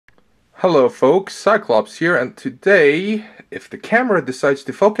Hello folks, Cyclops here, and today, if the camera decides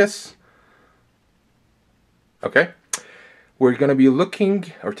to focus, okay, we're gonna be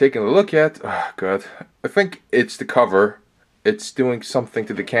looking, or taking a look at, oh god, I think it's the cover. It's doing something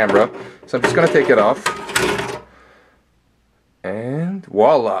to the camera, so I'm just gonna take it off. And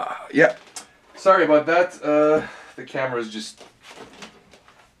voila! Yeah, sorry about that, the camera is just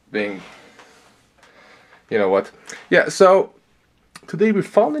being, you know what. Yeah, so today we're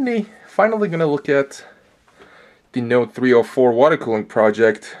finally gonna look at the Note 304 water cooling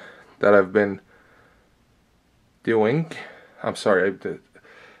project that I've been doing. I'm sorry,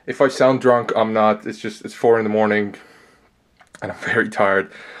 if I sound drunk, I'm not. It's 4 in the morning and I'm very tired.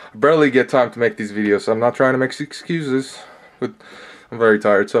 I barely get time to make these videos, so I'm not trying to make excuses, but I'm very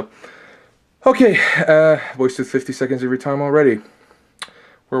tired. So, okay, wasted 50 seconds every time already.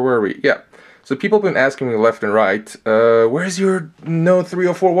 Where were we? Yeah. So people have been asking me left and right, where's your Note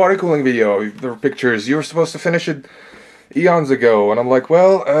 304 water cooling video? There were pictures. You were supposed to finish it eons ago. And I'm like,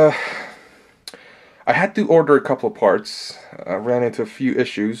 well, I had to order a couple of parts. I ran into a few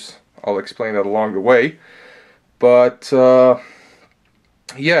issues. I'll explain that along the way. But,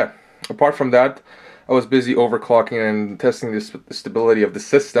 yeah, apart from that, I was busy overclocking and testing the stability of the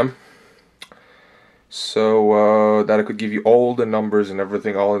system, so that I could give you all the numbers and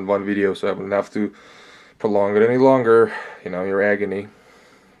everything all in one video, so I wouldn't have to prolong it any longer, you know, your agony.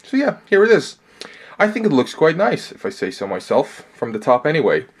 So yeah, here it is. I think it looks quite nice, if I say so myself, from the top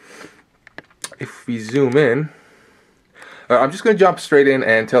anyway. If we zoom in, I'm just going to jump straight in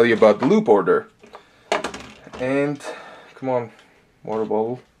and tell you about the loop order. And, come on, water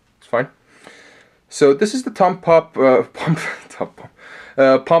bottle, it's fine. So this is the pump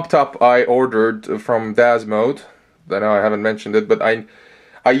top I ordered from DAS mode. I know I haven't mentioned it, but I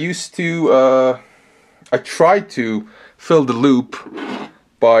used to I tried to fill the loop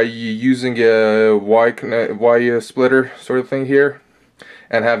by using a Y splitter sort of thing here,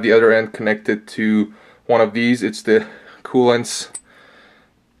 and have the other end connected to one of these. It's the coolant's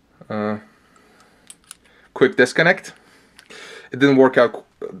quick disconnect. It didn't work out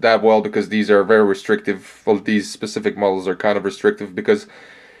that well because these are very restrictive. Well, these specific models are kind of restrictive because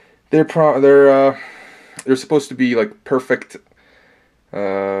they're supposed to be like perfect.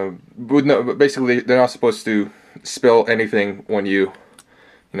 Basically, they're not supposed to spill anything when you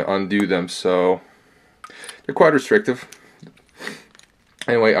undo them. So they're quite restrictive.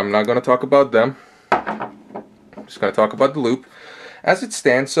 Anyway, I'm not going to talk about them. I'm just going to talk about the loop as it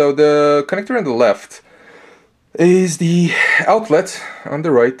stands. So the connector on the left is the outlet, on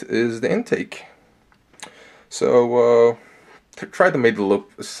the right is the intake. So try to make the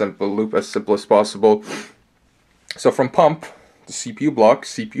loop as simple as possible. So from pump to CPU block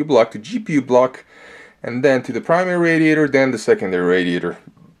to GPU block, and then to the primary radiator, then the secondary radiator,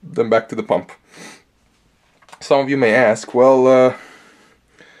 then back to the pump. Some of you may ask, well,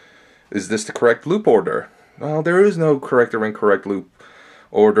 is this the correct loop order? Well, there is no correct or incorrect loop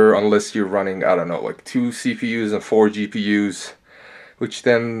order unless you're running, I don't know, like 2 CPUs and 4 GPUs, which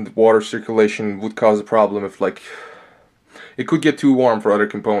then water circulation would cause a problem if, like, it could get too warm for other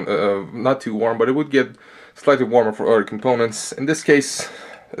components, not too warm, but it would get slightly warmer for other components. In this case,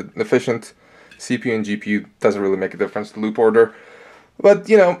 an efficient CPU and GPU doesn't really make a difference, the loop order. But,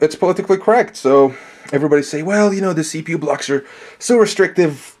 you know, it's politically correct, so everybody say, well, you know, the CPU blocks are so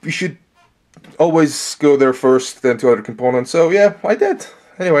restrictive, you should always go there first, then to other components. So yeah, I did.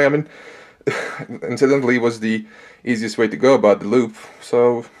 Anyway, I mean, incidentally, it was the easiest way to go about the loop,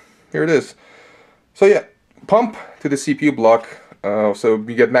 so here it is. So yeah, pump to the CPU block, so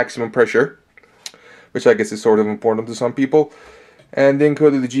you get maximum pressure, which I guess is sort of important to some people, and then go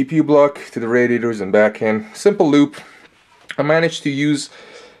to the GPU block, to the radiators and back in. Simple loop. I managed to use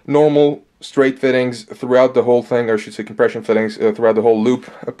normal straight fittings throughout the whole thing, or I should say compression fittings throughout the whole loop,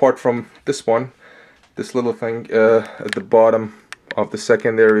 apart from this one, this little thing at the bottom of the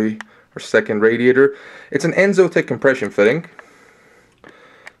secondary or second radiator. It's an Enzotech compression fitting,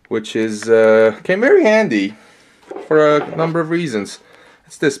 which is came very handy for a number of reasons.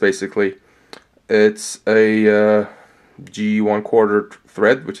 It's this basically. It's a G 1/4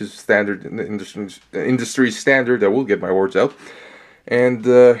 thread, which is standard in the industry standard. I will get my words out, and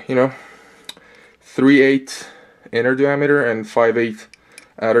you know, 3/8 inner diameter and 5/8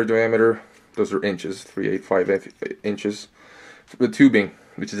 outer diameter. Those are inches. 3/8, 5/8 inches. The tubing,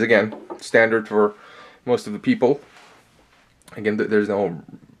 which is again standard for most of the people. Again, there's no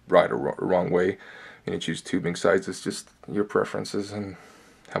right or wrong way you choose tubing size. It's just your preferences and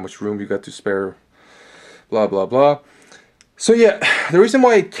how much room you got to spare. Blah blah blah. So yeah, the reason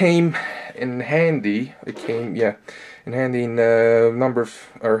why it came in handy, in number of,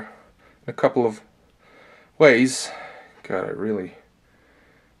 or in a couple of ways. God, I really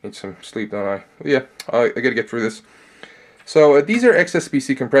need some sleep, don't I? But yeah, I gotta get through this. So these are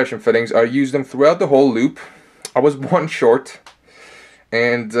XSPC compression fittings. I used them throughout the whole loop. I was one short,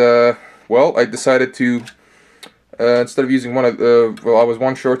 and well, I decided to instead of using one of well, I was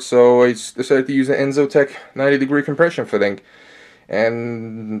one short, so I decided to use an Enzotech 90-degree compression fitting,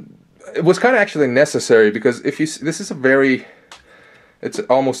 and it was kind of actually necessary because if you this is a very, it's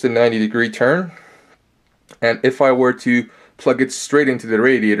almost a 90-degree turn, and if I were to plug it straight into the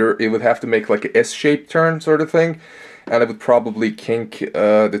radiator, it would have to make like a S-shaped turn sort of thing, and it would probably kink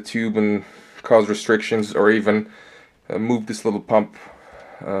the tube and cause restrictions, or even move this little pump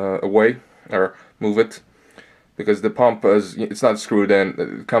away, or move it, because the pump is, it's not screwed in.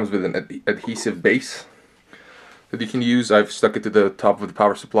 It comes with an adhesive base that you can use. I've stuck it to the top of the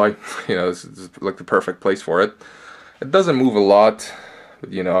power supply. You know, this is like the perfect place for it. It doesn't move a lot,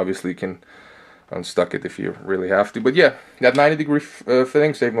 but you know, obviously you can unstuck it if you really have to. But yeah, that 90-degree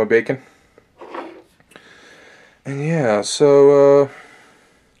fitting saved my bacon. And yeah, so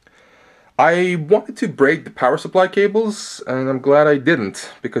I wanted to braid the power supply cables, and I'm glad I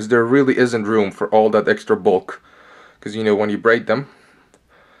didn't, because there really isn't room for all that extra bulk. Because you know, when you braid them,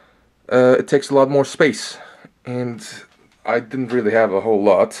 it takes a lot more space, and I didn't really have a whole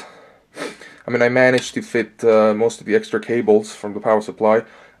lot. I mean, I managed to fit most of the extra cables from the power supply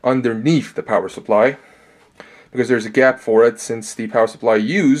underneath the power supply, because there's a gap for it, since the power supply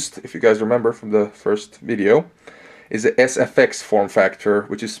used, if you guys remember from the first video, is a SFX form factor,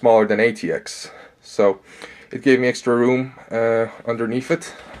 which is smaller than ATX. So it gave me extra room underneath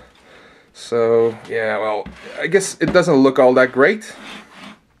it. So yeah, well, I guess it doesn't look all that great,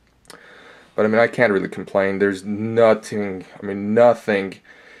 but I mean, I can't really complain. There's nothing, I mean, nothing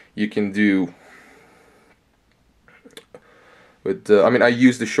you can do with, I mean, I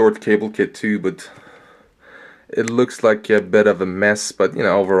used the short cable kit too, but it looks like a bit of a mess, but you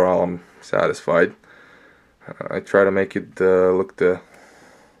know, overall I'm satisfied. I try to make it look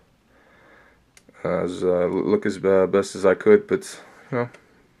as best as I could, but you know,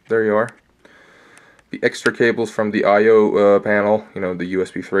 there you are. The extra cables from the I/O panel, you know, the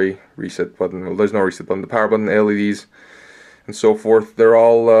USB 3 reset button. Well, there's no reset button. The power button, the LEDs, and so forth. They're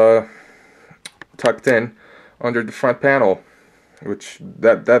all tucked in under the front panel, which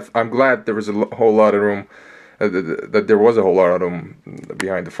that I'm glad there was a whole lot of room. That there was a whole lot of room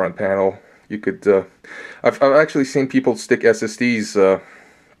behind the front panel. You could, I've actually seen people stick SSDs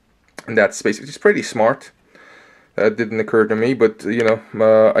in that space, which is pretty smart. That didn't occur to me, but you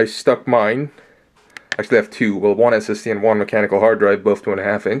know, I stuck mine. Actually, I have two. Well, one SSD and one mechanical hard drive, both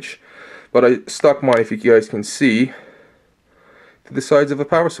 2.5 inch. But I stuck mine, if you guys can see, to the sides of the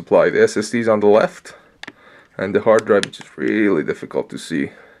power supply. The SSD's on the left, and the hard drive, which is really difficult to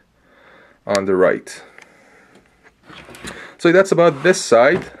see, on the right. So that's about this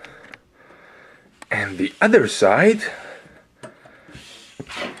side. And the other side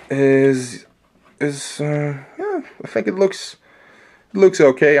is yeah, I think it looks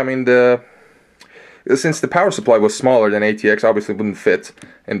okay. I mean, since the power supply was smaller than ATX, obviously wouldn't fit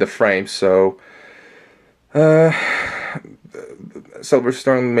in the frame, so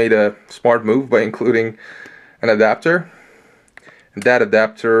Silverstone made a smart move by including an adapter. And that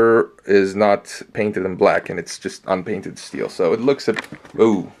adapter is not painted in black, and it's just unpainted steel, so it looks a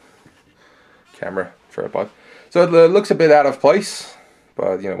camera tripod. So it looks a bit out of place,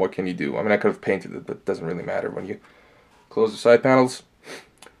 but you know, what can you do? I mean, I could have painted it, but it doesn't really matter when you close the side panels.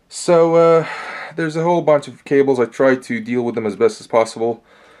 So there's a whole bunch of cables. I tried to deal with them as best as possible.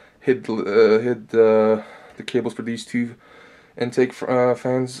 Hid the cables for these two intake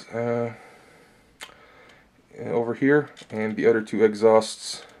fans over here, and the other two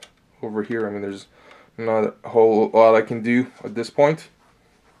exhausts over here. I mean, there's not a whole lot I can do at this point.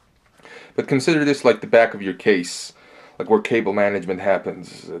 But consider this like the back of your case, like where cable management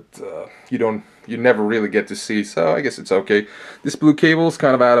happens. You never really get to see, so I guess it's okay. This blue cable is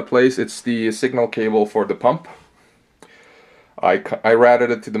kind of out of place. It's the signal cable for the pump. I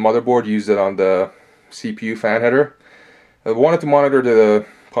routed it to the motherboard, used it on the CPU fan header. I wanted to monitor the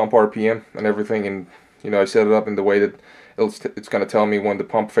pump RPM and everything, and you know, I set it up in the way that it's going to tell me when the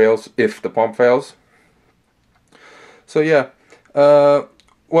pump fails, if the pump fails. So yeah,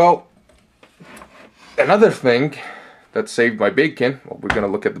 well, another thing that saved my bacon, well, we're going to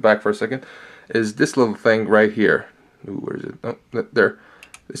look at the back for a second, is this little thing right here. Ooh, where is it? Oh, there.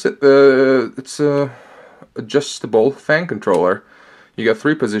 It's a adjustable fan controller. You got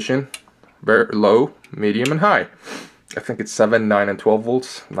 3 position, very low, medium, and high. I think it's 7, 9, and 12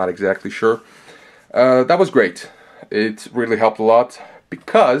 volts. I'm not exactly sure. That was great. It really helped a lot,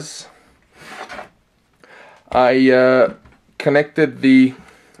 because I connected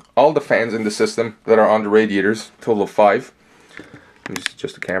all the fans in the system that are on the radiators, total of 5. This is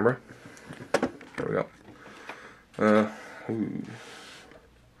just the camera. There we go. Ooh.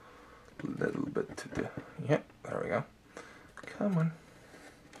 A little bit to the, yeah, there we go. Come on.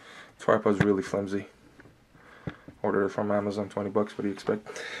 Tripod's really flimsy. Ordered it from Amazon, 20 bucks, what do you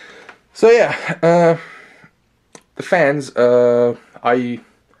expect? So yeah, the fans, I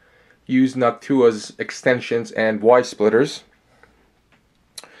used Noctua's extensions and Y splitters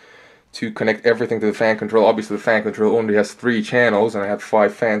to connect everything to the fan control. Obviously the fan control only has 3 channels and I had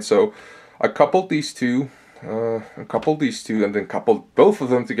 5 fans, so I coupled these two, and then coupled both of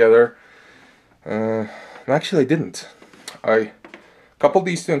them together. Actually I didn't. I coupled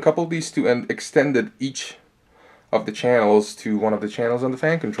these two and extended each of the channels to one of the channels on the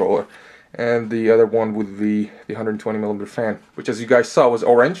fan controller, and the other one with the 120mm fan, which as you guys saw was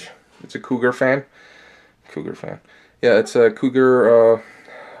orange. It's a Cougar fan. Yeah, it's a Cougar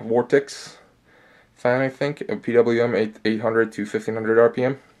Vortex fan, I think, a PWM 800 to 1500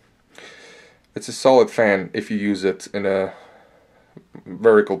 RPM. It's a solid fan if you use it in a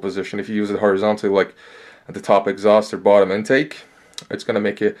vertical position. If you use it horizontally, like at the top exhaust or bottom intake, it's gonna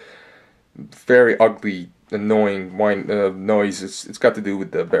make a very ugly, annoying noise. It's got to do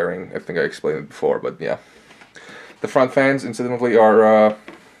with the bearing. I think I explained it before, but yeah. The front fans, incidentally, are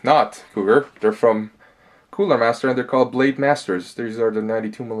not Cougar. They're from Cooler Master, and they're called Blade Masters. These are the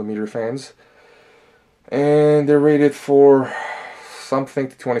 92mm fans, and they're rated for something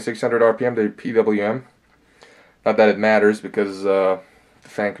to 2600 RPM. They're PWM. Not that it matters, because the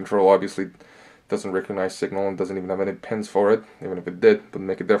fan control obviously doesn't recognize signal and doesn't even have any pins for it. Even if it did, it wouldn't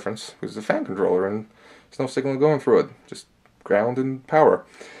make a difference, because it's a fan controller and there's no signal going through it. Just ground and power.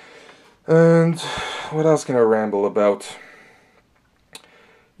 And what else can I ramble about?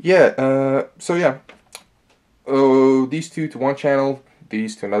 Yeah, so yeah. These two to one channel,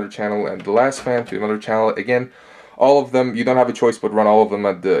 these to another channel, and the last fan to another channel. Again, all of them, you don't have a choice but run all of them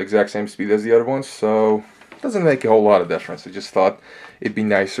at the exact same speed as the other ones, so it doesn't make a whole lot of difference. I just thought it'd be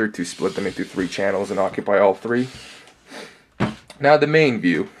nicer to split them into 3 channels and occupy all 3. Now the main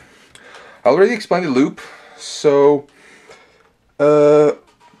view. I already explained the loop, so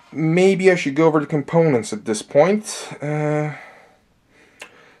maybe I should go over the components at this point.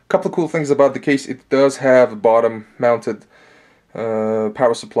 Couple of cool things about the case: it does have a bottom-mounted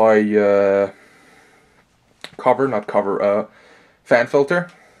power supply fan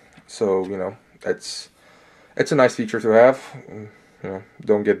filter. So you know it's a nice feature to have. You know,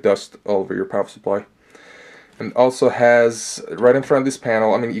 don't get dust all over your power supply. And also has right in front of this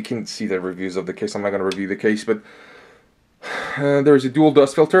panel. I mean, you can see the reviews of the case. I'm not going to review the case, but there is a dual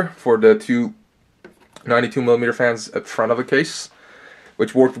dust filter for the 2 92mm fans at the front of the case,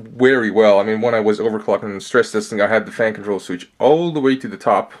 which worked very well. I mean, when I was overclocking and stress testing, I had the fan control switch all the way to the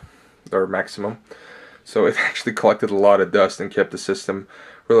top, or maximum. So it actually collected a lot of dust and kept the system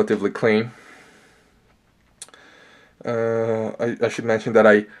relatively clean. I should mention that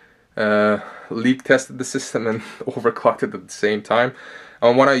I leak tested the system and overclocked it at the same time.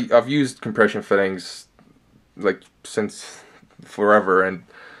 When I've used compression fittings like since forever and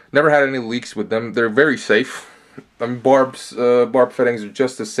never had any leaks with them. They're very safe. I mean, barb fittings are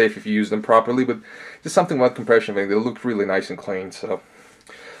just as safe if you use them properly, but just something about compression fitting, they look really nice and clean. So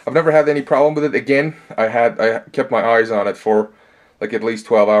I've never had any problem with it. Again, I kept my eyes on it for like at least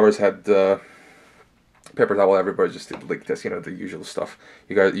 12 hours. Had paper towel everywhere, just did leak test, you know, the usual stuff.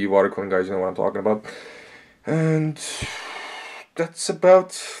 You water cooling guys, you know what I'm talking about. And that's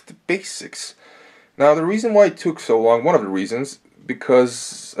about the basics. Now, the reason why it took so long, one of the reasons,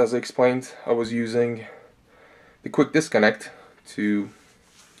 because as I explained, I was using the quick disconnect to,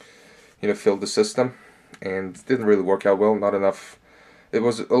 you know, fill the system, and it didn't really work out well. Not enough. It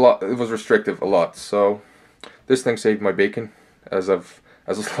was a lot. It was restrictive a lot. So this thing saved my bacon, as a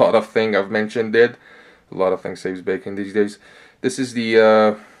lot of thing I've mentioned did. A lot of things saves bacon these days. This is the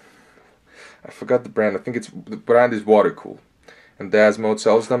I forgot the brand. I think the brand is Watercool, and Dasmode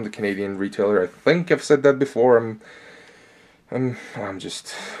sells them. The Canadian retailer. I think I've said that before. I'm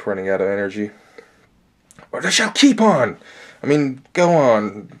just running out of energy. But I shall keep on. I mean, go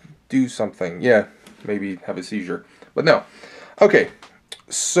on, do something. Yeah, maybe have a seizure. But no. Okay,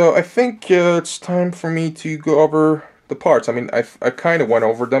 so I think it's time for me to go over the parts. I mean, I kind of went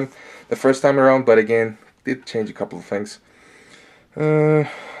over them the first time around, but again, did change a couple of things.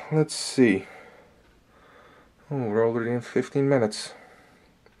 Let's see. Oh, we're already in 15 minutes.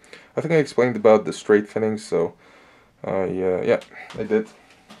 I think I explained about the straight fittings, so yeah, I did.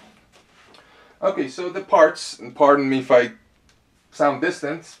 Okay, so the parts, and pardon me if I sound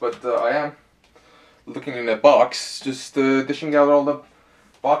distant, but I am looking in a box, just dishing out all the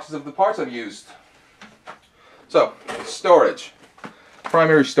boxes of the parts I've used. So, storage.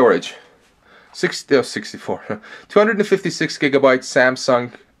 Primary storage. 64. 256 gigabyte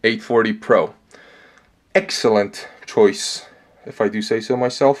Samsung 840 Pro. Excellent choice, if I do say so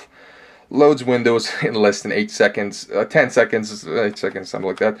myself. Loads Windows in less than 8 seconds, 10 seconds, 8 seconds, something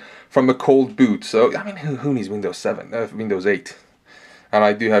like that, from a cold boot. So, I mean, who needs Windows 7, Windows 8? And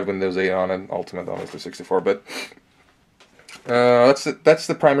I do have Windows 8 on and Ultimate on the 64, but that's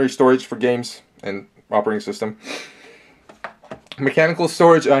the primary storage for games and operating system. Mechanical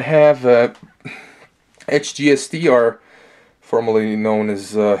storage, I have HGST, or formerly known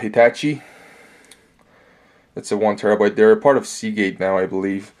as Hitachi. It's a 1 terabyte. They're a part of Seagate now, I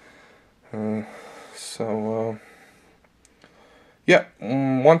believe. Yeah,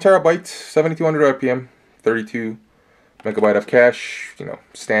 1 terabyte, 7200 RPM, 32 megabyte of cache, you know,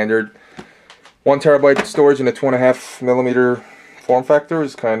 standard. 1 terabyte storage in a 2.5 millimeter form factor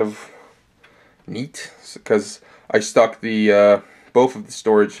is kind of neat, because I stuck the both of the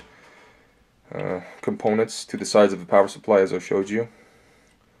storage components to the sides of the power supply, as I showed you.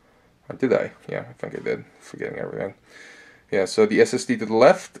 Or did I? Yeah, I think I did. Forgetting everything. Yeah, so the SSD to the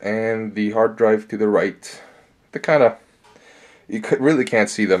left and the hard drive to the right. They kind of, you really can't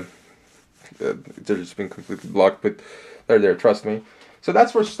see them. They're just being completely blocked, but they're there, trust me. So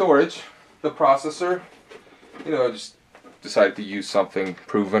that's for storage. The processor, you know, just decided to use something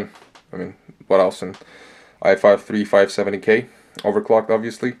proven. I mean, what else? And i5-3570K, overclocked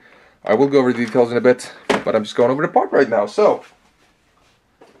obviously. I will go over the details in a bit, but I'm just going over the part right now. So,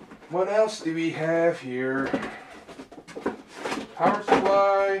 what else do we have here? Power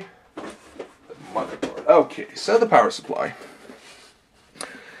supply, the motherboard. Okay, so the power supply.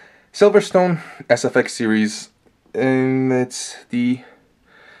 Silverstone SFX series, and it's the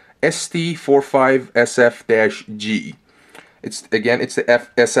ST45SF-G. It's the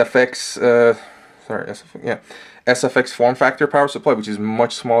SFX, SFX form factor power supply, which is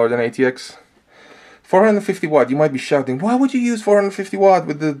much smaller than ATX. 450 watt. You might be shouting, why would you use 450 watt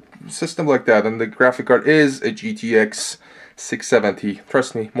with the system like that? And the graphic card is a GTX 670.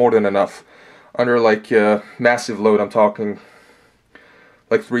 Trust me, more than enough. Under like massive load, I'm talking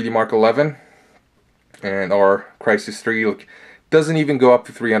like 3D Mark 11 and our Crysis 3. Like, doesn't even go up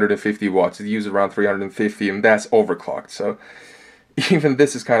to 350 watts. It uses around 350, and that's overclocked. So even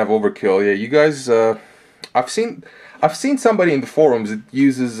this is kind of overkill. Yeah, you guys, I've seen somebody in the forums that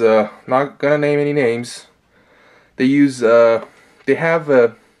uses, not gonna name any names. They use, they have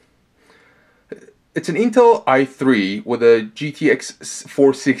a, it's an Intel i3 with a GTX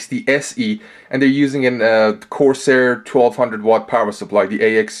 460 SE, and they're using an Corsair 1200 watt power supply, the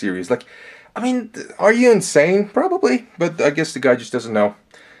AX series. Like, I mean, are you insane? Probably, but I guess the guy just doesn't know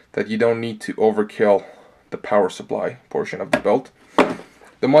that you don't need to overkill the power supply portion of the belt.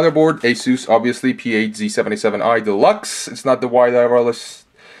 The motherboard, Asus, obviously, P8Z77i Deluxe. It's not the wide-eye wireless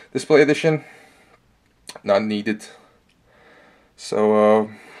display edition. Not needed.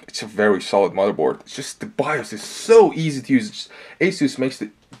 So, it's a very solid motherboard. It's just, the BIOS is so easy to use. Asus makes the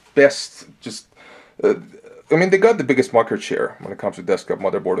best, just, I mean, they got the biggest market share when it comes to desktop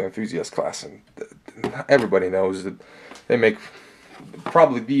motherboard enthusiast class. And everybody knows that they make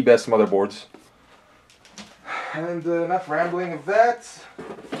probably the best motherboards. And enough rambling of that.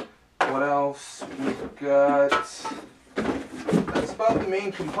 What else we got? That's about the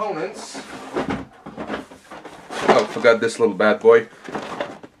main components. Oh, forgot this little bad boy.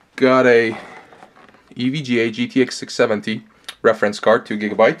 Got a EVGA GTX 670 reference card, 2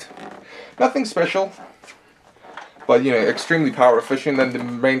 GB. Nothing special, but you know, extremely power efficient. And the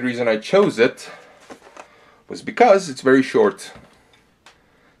main reason I chose it was because it's very short.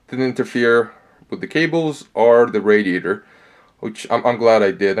 Didn't interfere with the cables or the radiator, which I'm glad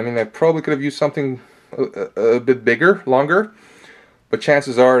I did. I mean, I probably could have used something a bit bigger, longer, but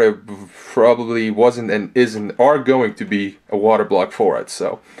chances are it probably wasn't and are going to be a water block for it.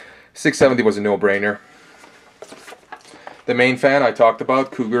 So 670 was a no-brainer. The main fan I talked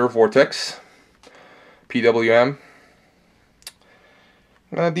about, Cougar Vortex, PWM.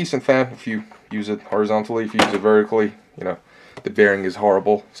 A decent fan if you use it horizontally. If you use it vertically, you know, the bearing is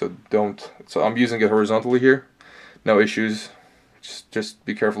horrible, so don't. So I'm using it horizontally here. No issues. Just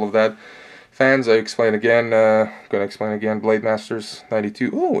be careful of that. Fans, I explain again. Gonna explain again. Blade Masters 92.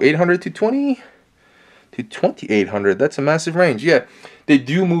 Oh, 800 to 2800. That's a massive range. Yeah, they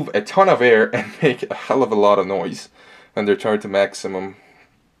do move a ton of air and make a hell of a lot of noise when they're turned to maximum,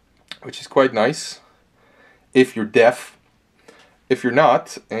 which is quite nice if you're deaf. If you're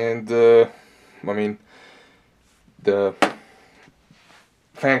not, and I mean, the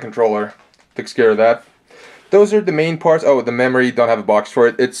fan controller takes care of that. Those are the main parts. Oh, the memory, don't have a box for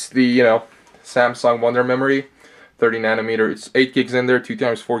it. It's the, you know, Samsung Wonder memory, 30 nanometer. It's 8 gigs in there, 2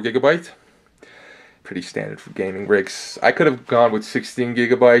 times 4 gigabyte. Pretty standard for gaming rigs. I could have gone with 16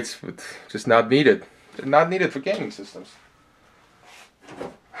 gigabytes, but just not needed. Not needed for gaming systems.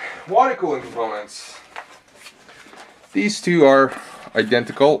 Water cooling components. These two are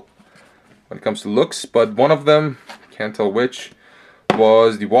identical when it comes to looks, but one of them, can't tell which,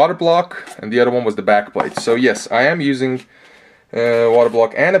 was the water block and the other one was the backplate. So yes, I am using water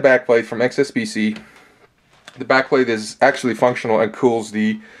block and a backplate from XSPC. The backplate is actually functional and cools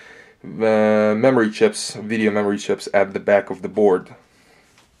the memory chips, video memory chips at the back of the board.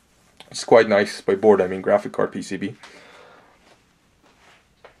 It's quite nice. By board I mean graphic card PCB.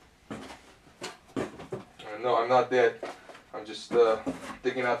 No, I'm not dead. I'm just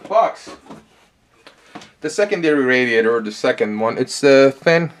digging out the box. The secondary radiator, or the second one, it's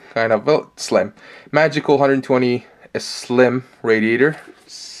thin, kind of, well, slim. Magicool 120 slim radiator.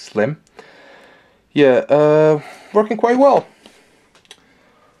 Slim. Yeah, working quite well.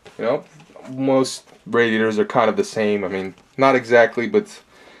 You know, most radiators are kind of the same. I mean, not exactly, but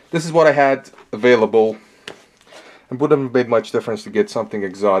this is what I had available. It wouldn't have made much difference to get something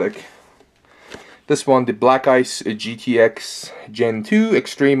exotic. This one, the Black Ice GTX Gen 2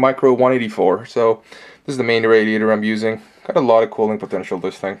 Xtreme Micro 184. So this is the main radiator I'm using. Got a lot of cooling potential,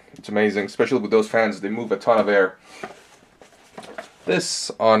 this thing. It's amazing, especially with those fans. They move a ton of air.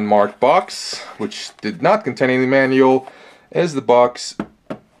 This unmarked box, which did not contain any manual, is the box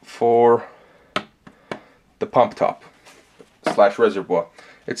for the pump top / reservoir.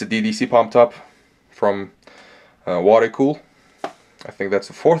 It's a DDC pump top from Watercool. I think that's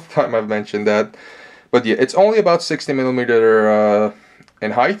the 4th time I've mentioned that. But yeah, it's only about 60 millimeter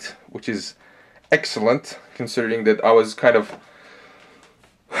in height, which is excellent considering that I was kind of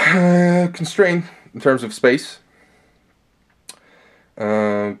constrained in terms of space.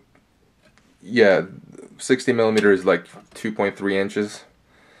 Yeah, 60 millimeter is like 2.3 inches.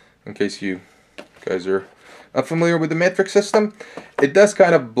 In case you guys are not familiar with the metric system, it does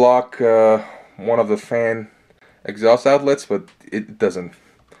kind of block one of the fan exhaust outlets, but it doesn't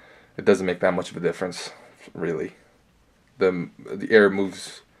make that much of a difference, really. The air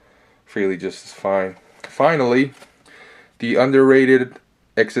moves freely just as fine. Finally, the underrated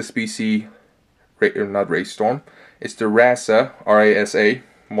XSPC, not Raystorm, it's the Rasa, R-A-S-A,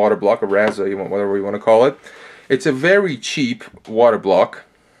 water block, or Rasa, whatever you want to call it. It's a very cheap water block,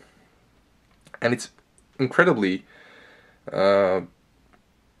 and it's incredibly, it's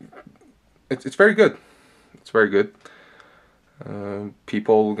very good. It's very good.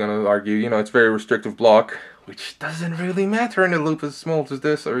 People are gonna argue, you know, it's very restrictive block, which doesn't really matter in a loop as small as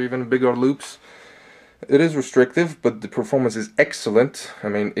this, or even bigger loops. It is restrictive, but the performance is excellent. I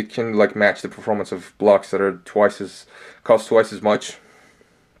mean, it can like match the performance of blocks that are cost twice as much.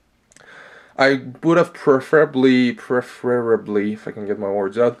 I would have preferably, if I can get my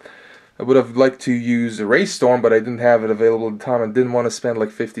words out, I would have liked to use a Raystorm, but I didn't have it available at the time and didn't want to spend like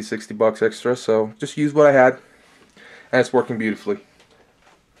 50-60 bucks extra, so just use what I had, and it's working beautifully.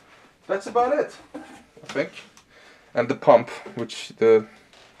 That's about it, I think. And the pump, which the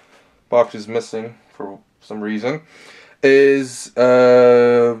box is missing for some reason, is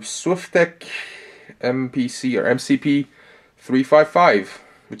Switftech MPC or MCP 355,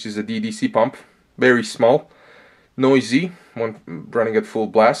 which is a DDC pump, very small, noisy when running at full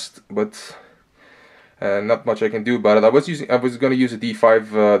blast, but not much I can do about it. I was going to use a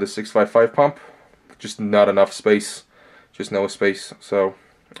D5, the 655 pump, just not enough space, just no space. So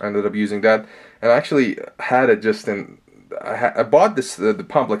I ended up using that, and I actually had it just in. I bought this the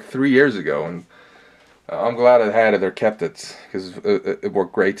pump like 3 years ago, and I'm glad I had it or kept it because it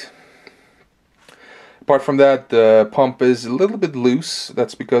worked great. Apart from that, the pump is a little bit loose.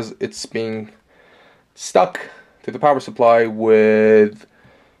 That's because it's being stuck to the power supply with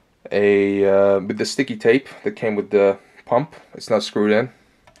the sticky tape that came with the pump. It's not screwed in.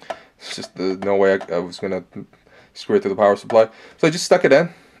 It's just no way I was gonna screw it to the power supply. So I just stuck it in.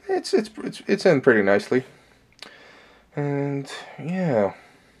 It's in pretty nicely. And yeah,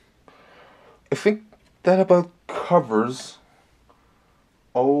 I think that about covers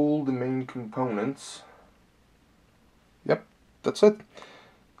all the main components. Yep, that's it.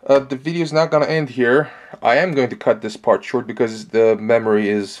 The video is not going to end here. I am going to cut this part short because the memory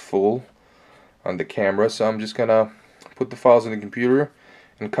is full on the camera, so I'm just going to put the files in the computer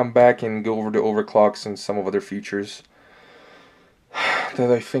and come back and go over the overclocks and some of other features that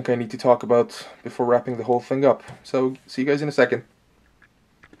I think I need to talk about before wrapping the whole thing up. So, see you guys in a second.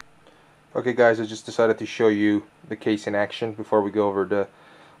 Okay guys, I just decided to show you the case in action before we go over the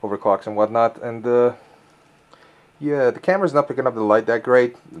overclocks and whatnot. And yeah, the camera's not picking up the light that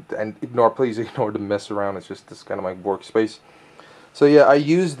great, and please ignore the mess around. It's just this kind of my workspace. So yeah, I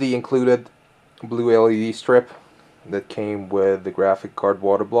used the included blue LED strip that came with the graphic card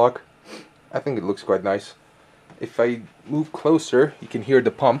water block. I think it looks quite nice. If I move closer, you can hear the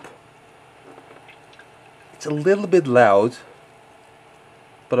pump. It's a little bit loud,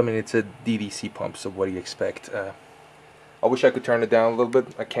 but I mean, it's a DDC pump, so what do you expect? I wish I could turn it down a little bit.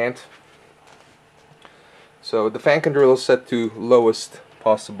 I can't. So the fan control is set to lowest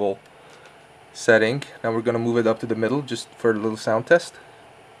possible setting. Now we're going to move it up to the middle just for a little sound test.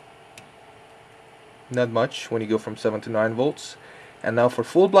 Not much when you go from 7 to 9 volts. And now for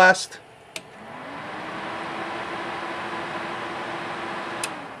full blast.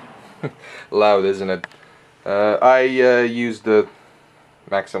 Loud, isn't it? I used the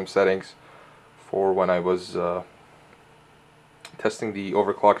maximum settings for when I was testing the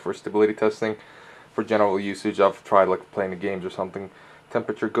overclock for stability testing. For general usage, I've tried like playing the games or something.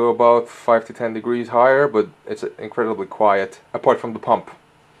 Temperature go about 5 to 10 degrees higher, but it's incredibly quiet apart from the pump.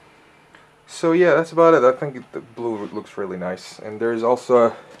 So yeah, that's about it. I think the blue looks really nice, and there's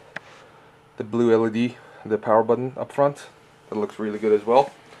also the blue LED, the power button up front. That looks really good as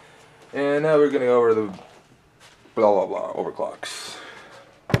well. And now we're gonna go over the blah blah blah overclocks.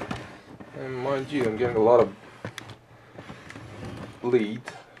 And mind you, I'm getting a lot of bleed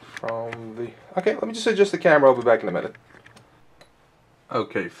from the... Okay, let me just adjust the camera. I'll be back in a minute.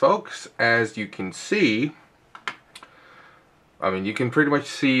 Okay, folks, as you can see, I mean, you can pretty much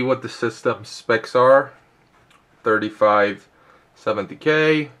see what the system specs are. 3570K,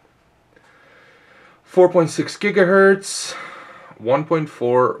 4.6 gigahertz,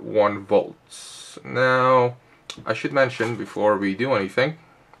 1.41 volts. Now, I should mention before we do anything,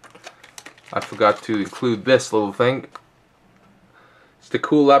 I forgot to include this little thing. It's the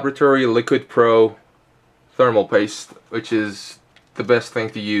Cool Laboratory Liquid Pro thermal paste, which is the best thing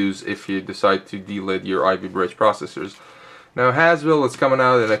to use if you decide to delid your Ivy Bridge processors. Now Haswell is coming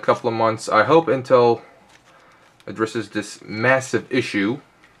out in a couple of months. I hope Intel addresses this massive issue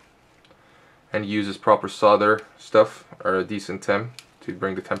and uses proper solder stuff or a decent temp to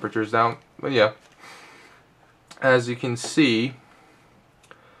bring the temperatures down. But yeah, as you can see,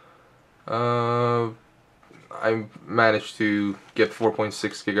 I managed to get 4.6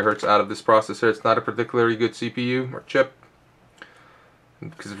 gigahertz out of this processor. It's not a particularly good CPU or chip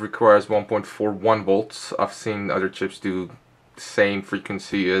because it requires 1.41 volts. I've seen other chips do the same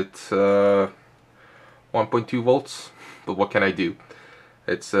frequency at 1.2 volts, but what can I do?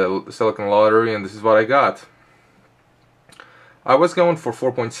 It's a silicon lottery, and this is what I got. I was going for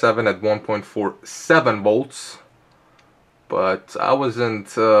 4.7 at 1.47 volts, but I wasn't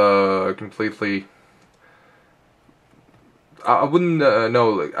completely... I wouldn't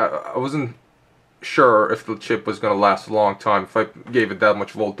know, like, I wasn't sure if the chip was going to last a long time if I gave it that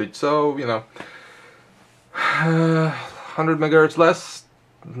much voltage. So, you know, 100 megahertz less,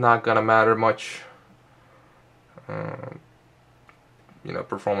 not going to matter much, you know,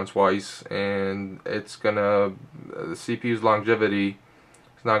 performance wise, and it's going to, the CPU's longevity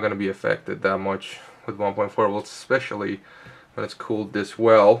is not going to be affected that much with 1.4 volts, especially when it's cooled this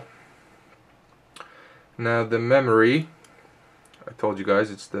well. Now the memory, I told you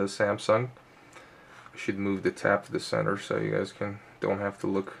guys it's the Samsung. I should move the tab to the center so you guys don't have to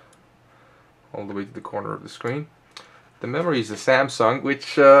look all the way to the corner of the screen. The memory is the Samsung,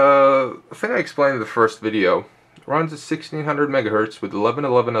 which I think I explained in the first video. It runs at 1600 megahertz with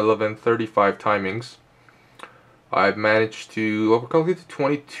 11-11-11-35 timings. I've managed to overclock it to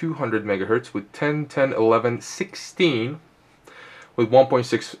 2200 megahertz with 10-10-11-16 with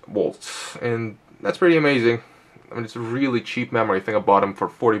 1.6 volts, and that's pretty amazing. I mean, it's a really cheap memory. I think I bought them for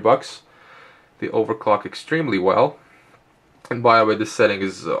 40 bucks. They overclock extremely well. And by the way, this setting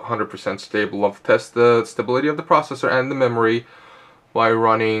is 100% stable. I've tested the stability of the processor and the memory by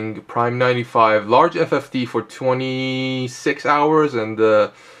running Prime 95 large FFT for 26 hours and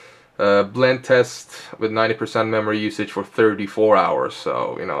the blend test with 90% memory usage for 34 hours.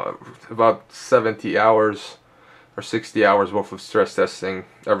 So, you know, about 70 hours or 60 hours worth of stress testing.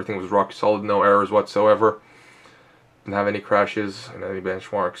 Everything was rock solid, no errors whatsoever. Didn't have any crashes and any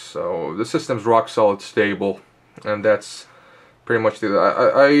benchmarks. So the system's rock solid stable, and that's pretty much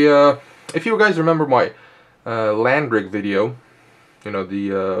the... if you guys remember my land rig video, you know, the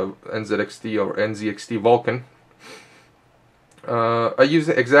NZXT or NZXT Vulcan, I used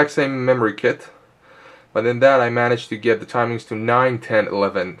the exact same memory kit, but in that I managed to get the timings to 9, 10,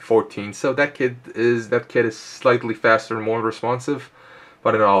 11, 14. So that kit is slightly faster and more responsive,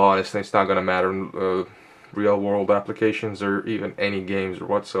 but in all honesty, it's not gonna matter real world applications or even any games or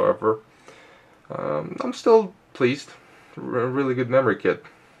whatsoever. I'm still pleased. Really good memory kit.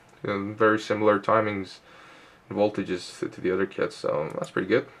 Very similar timings and voltages to the other kits, so that's pretty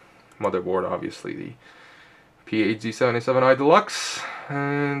good. Motherboard, obviously the P8Z77i Deluxe,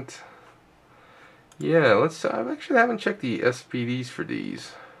 and yeah, I actually haven't checked the SPDs for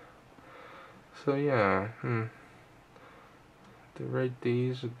these. So yeah, to rate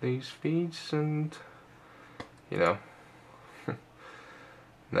these with these feeds, and you know,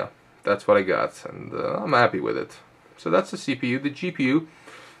 no, that's what I got, and I'm happy with it. So that's the CPU. The GPU,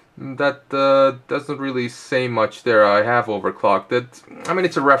 that doesn't really say much there. I have overclocked it. I mean,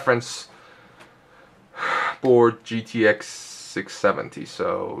 it's a reference board GTX 670,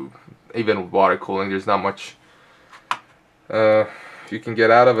 so even with water cooling, there's not much you can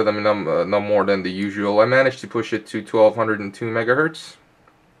get out of it. I mean, no more than the usual. I managed to push it to 1202 megahertz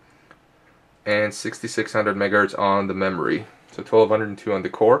and 6600 megahertz on the memory. So 1202 on the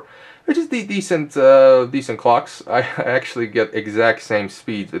core, which is the decent clocks. I actually get exact same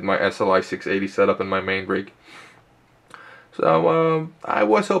speeds with my SLI 680 setup in my main rig. So I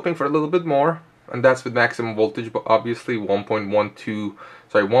was hoping for a little bit more, and that's with maximum voltage, but obviously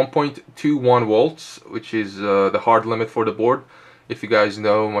 1.21 volts, which is the hard limit for the board. If you guys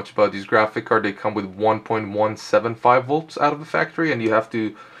know much about these graphic cards, they come with 1.175 volts out of the factory, and you have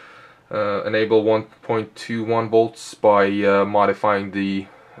to enable 1.21 volts by modifying the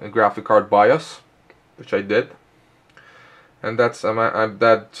graphic card BIOS, which I did. And that's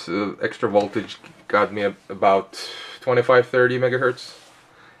that extra voltage got me about 25-30 megahertz.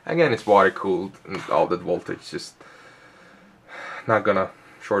 Again, it's water cooled, and all that voltage just not gonna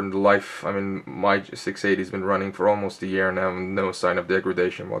shorten the life. I mean, my 680 has been running for almost a year now, and no sign of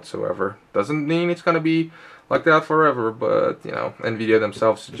degradation whatsoever. Doesn't mean it's gonna be like that forever, but you know, NVidia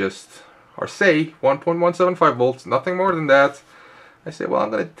themselves suggest or say 1.175 volts, nothing more than that. I say, well, I'm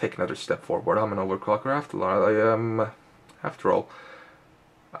gonna take another step forward. I'm an overclocker after all.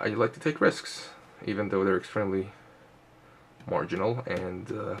 I like to take risks, even though they're extremely marginal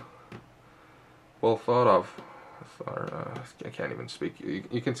and well thought of. I can't even speak.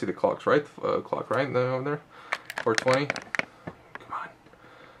 You can see the clocks, right? Clock right over there, 4:20. Come on,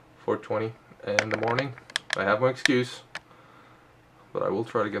 4:20 in the morning. I have my excuse, but I will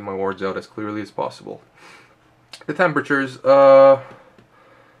try to get my words out as clearly as possible. The temperatures.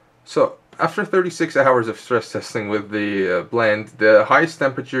 So after 36 hours of stress testing with the blend, the highest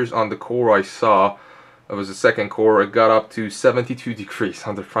temperatures on the core I saw, it was the second core, it got up to 72 degrees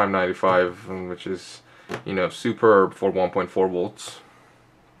under prime 95, which is, you know, superb for 1.4 volts.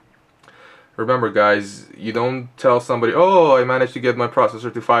 Remember guys, you don't tell somebody, oh, I managed to get my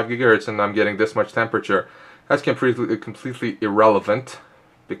processor to 5 gigahertz and I'm getting this much temperature. That's completely irrelevant,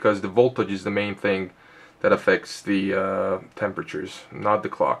 because the voltage is the main thing that affects the temperatures, not the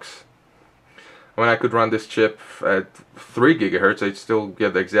clocks. When I could run this chip at 3 gigahertz, I'd still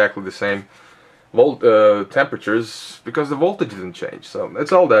get exactly the same temperatures, because the voltage didn't change. So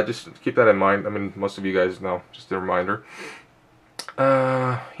it's all that, just keep that in mind. I mean, most of you guys know, just a reminder.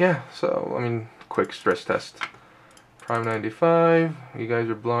 Yeah, so I mean, quick stress test. Prime 95, you guys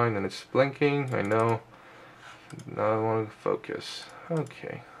are blind and it's blinking, I know. Now I want to focus.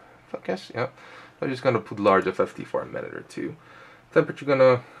 Okay, focus, yeah. I'm just gonna put large FFT for a minute or two. Temperature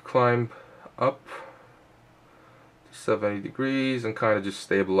gonna climb up to 70 degrees and kind of just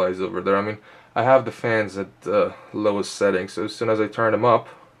stabilize over there. I mean, I have the fans at the lowest setting, so as soon as I turn them up,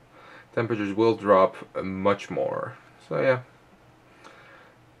 temperatures will drop much more. So yeah,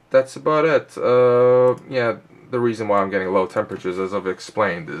 that's about it. Yeah, the reason why I'm getting low temperatures, as I've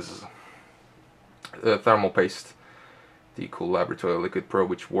explained, is thermal paste, the Cool Laboratory Liquid Pro,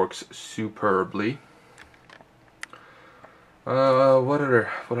 which works superbly. What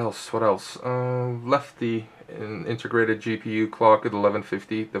else? Left the integrated GPU clock at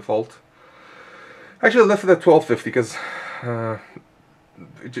 1150 default. Actually, left it at 1250 because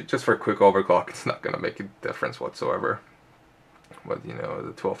just for a quick overclock, it's not gonna make a difference whatsoever. But you know,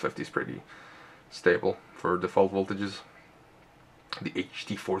 the 1250 is pretty stable for default voltages. The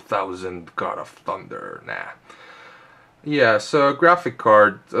HT4000 God of Thunder, nah. Yeah, so graphic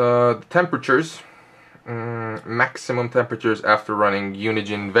card, temperatures, maximum temperatures after running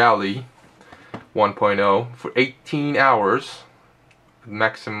Unigine Valley 1.0 for 18 hours,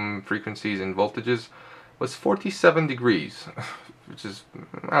 maximum frequencies and voltages, was 47 degrees, which is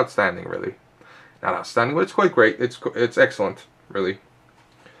outstanding, really. Not outstanding, but it's quite great. It's excellent, really.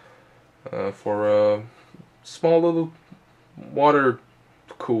 For a small little water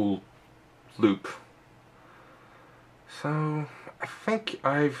cool loop. So I think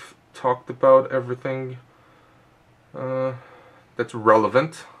I've talked about everything that's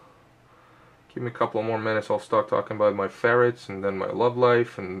relevant. Give me a couple more minutes, I'll start talking about my ferrets, and then my love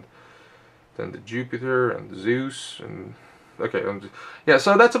life, and then the Jupiter, and the Zeus, and okay, yeah,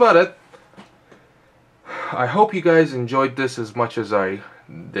 so that's about it. I hope you guys enjoyed this as much as I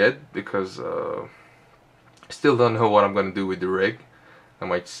did, because I still don't know what I'm going to do with the rig. I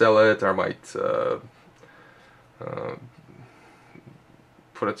might sell it, or I might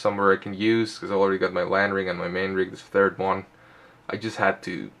put it somewhere I can use, because I already got my LAN rig and my main rig, this third one. I just had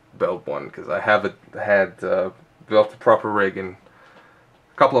to build one because I haven't had built the proper rig in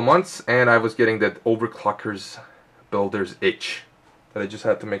a couple of months, and I was getting that overclocker's builder's itch that I just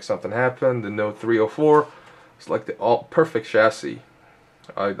had to make something happen. The Note 304 is like the all perfect chassis.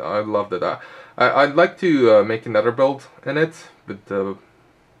 I loved it. I'd like to make another build in it, but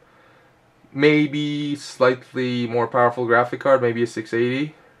maybe slightly more powerful graphic card, maybe a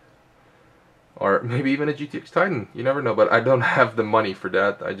 680. Or maybe even a GTX Titan, you never know, but I don't have the money for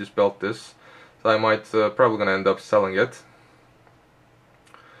that. I just built this, so I might probably gonna end up selling it.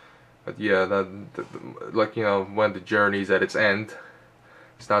 But yeah, like, you know, when the journey's at its end,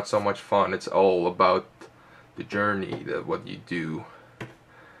 it's not so much fun. It's all about the journey, what you do,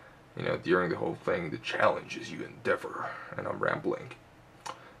 you know, during the whole thing, the challenges you endeavor. And I'm rambling,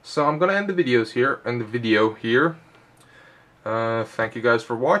 so I'm gonna end the video here. Thank you guys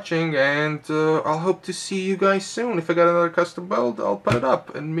for watching, and I'll hope to see you guys soon. If I got another custom build, I'll put it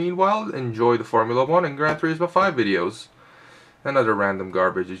up. And meanwhile, enjoy the Formula 1 and Gran Turismo 5 videos. And other random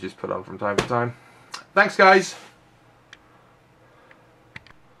garbage is just put on from time to time. Thanks, guys!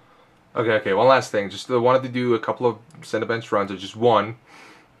 Okay, one last thing. Just wanted to do a couple of Cinebench runs, or just one.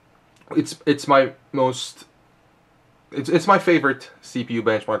 It's my most... It's my favorite CPU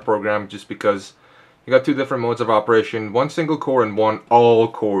benchmark program, just because you got two different modes of operation, one single core and one all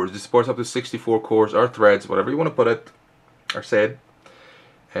cores. It supports up to 64 cores or threads, whatever you want to put it, or say it.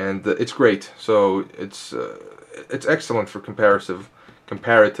 And it's great. So it's excellent for comparative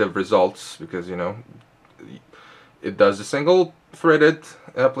results, because, you know, it does a single threaded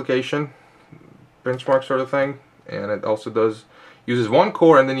application benchmark sort of thing, and it also uses one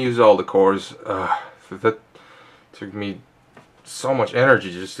core and then uses all the cores. That took me so much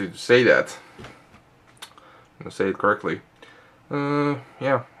energy just to say that. Say it correctly.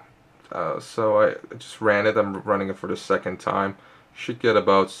 Yeah. So I just ran it. I'm running it for the second time. Should get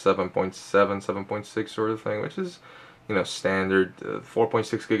about 7.7, 7.6 sort of thing, which is, you know, standard.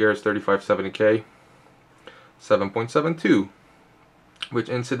 4.6 gigahertz, 3570K. 7.72, which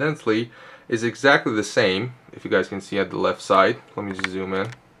incidentally is exactly the same. If you guys can see at the left side, let me just zoom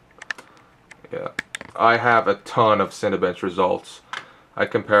in. Yeah, I have a ton of Cinebench results. I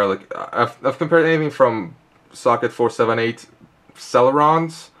compare, like, I've compared anything from socket 478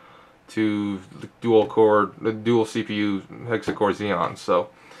 Celerons to the dual CPU hexa-core Xeon. So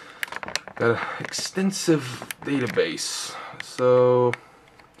got an extensive database. So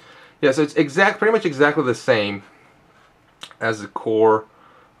yeah, so it's pretty much exactly the same as the Core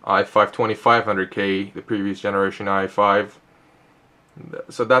i5 2500K, the previous generation i5.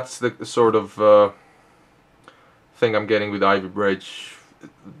 So that's the sort of thing I'm getting with Ivy Bridge.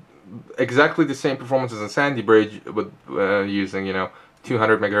 Exactly the same performance as a Sandy Bridge, but using, you know,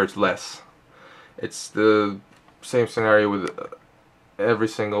 200 megahertz less. It's the same scenario with every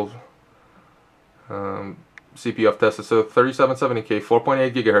single CPU I've tested. So 3770K,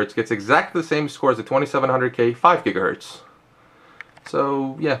 4.8 gigahertz gets exactly the same score as the 2700K, 5 gigahertz.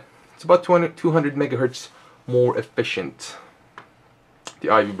 So yeah, it's about 200 megahertz more efficient, the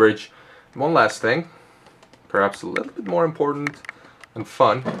Ivy Bridge. And one last thing, perhaps a little bit more important and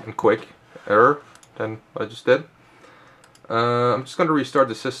fun and quick error than I just did. I'm just going to restart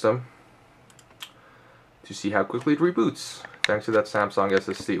the system to see how quickly it reboots, thanks to that Samsung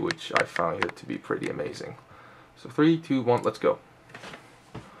SSD, which I found it to be pretty amazing. So 3, 2, 1, let's go.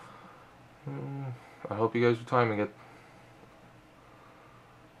 I hope you guys are timing it.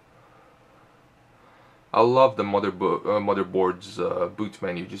 I love the motherboard's boot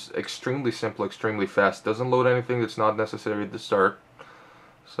menu. Just extremely simple, extremely fast. Doesn't load anything that's not necessary at the start.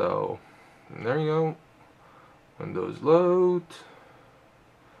 So there you go. Windows load,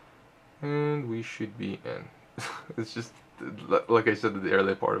 and we should be in. It's just like I said in the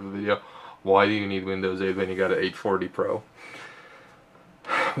earlier part of the video. Why do you need Windows 8 when you got an 840 Pro?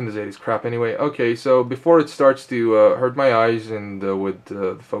 Windows 8 is crap anyway. Okay, so before it starts to hurt my eyes and with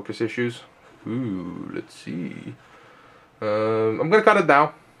the focus issues. Ooh, let's see. I'm gonna cut it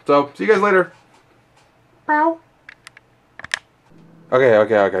down. So, see you guys later. Bow.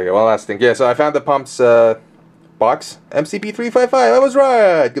 Okay. One last thing. Yeah, so I found the pumps box. MCP355. I was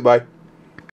right. Goodbye.